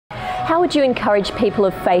How would you encourage people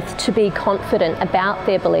of faith to be confident about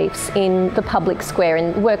their beliefs in the public square,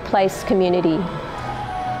 in workplace, community?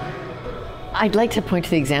 I'd like to point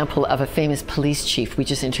to the example of a famous police chief we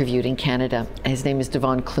just interviewed in Canada. His name is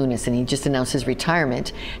Devon Clunis, and he just announced his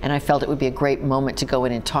retirement, and I felt it would be a great moment to go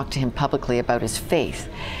in and talk to him publicly about his faith.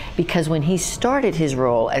 Because when he started his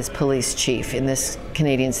role as police chief in this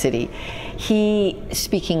Canadian city, he,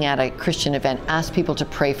 speaking at a Christian event, asked people to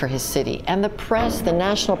pray for his city. And the press, the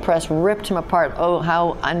national press, ripped him apart. Oh,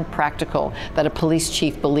 how unpractical that a police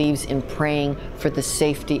chief believes in praying for the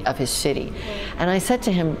safety of his city. And I said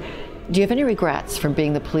to him, do you have any regrets from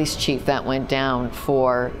being the police chief that went down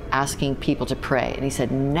for asking people to pray? And he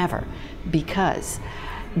said, never, because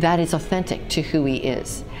that is authentic to who he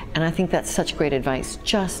is. And I think that's such great advice.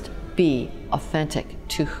 Just be authentic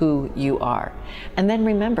to who you are. And then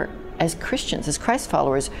remember, as Christians, as Christ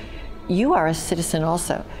followers, you are a citizen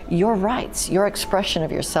also. Your rights, your expression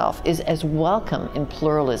of yourself is as welcome in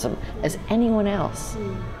pluralism as anyone else.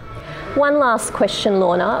 One last question,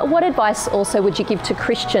 Lorna. What advice also would you give to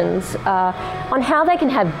Christians on how they can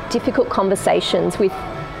have difficult conversations with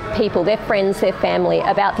people, their friends, their family,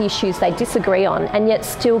 about the issues they disagree on, and yet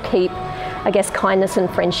still keep, I guess, kindness and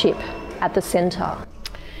friendship at the centre?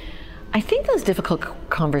 I think those difficult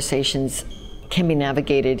conversations can be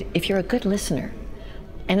navigated if you're a good listener.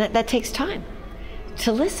 And that takes time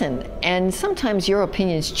to listen. And sometimes your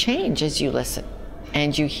opinions change as you listen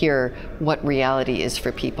and you hear what reality is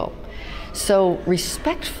for people. So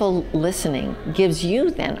respectful listening gives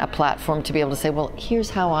you then a platform to be able to say, well, here's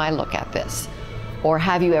how I look at this. Or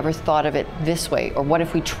have you ever thought of it this way? Or what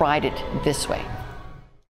if we tried it this way?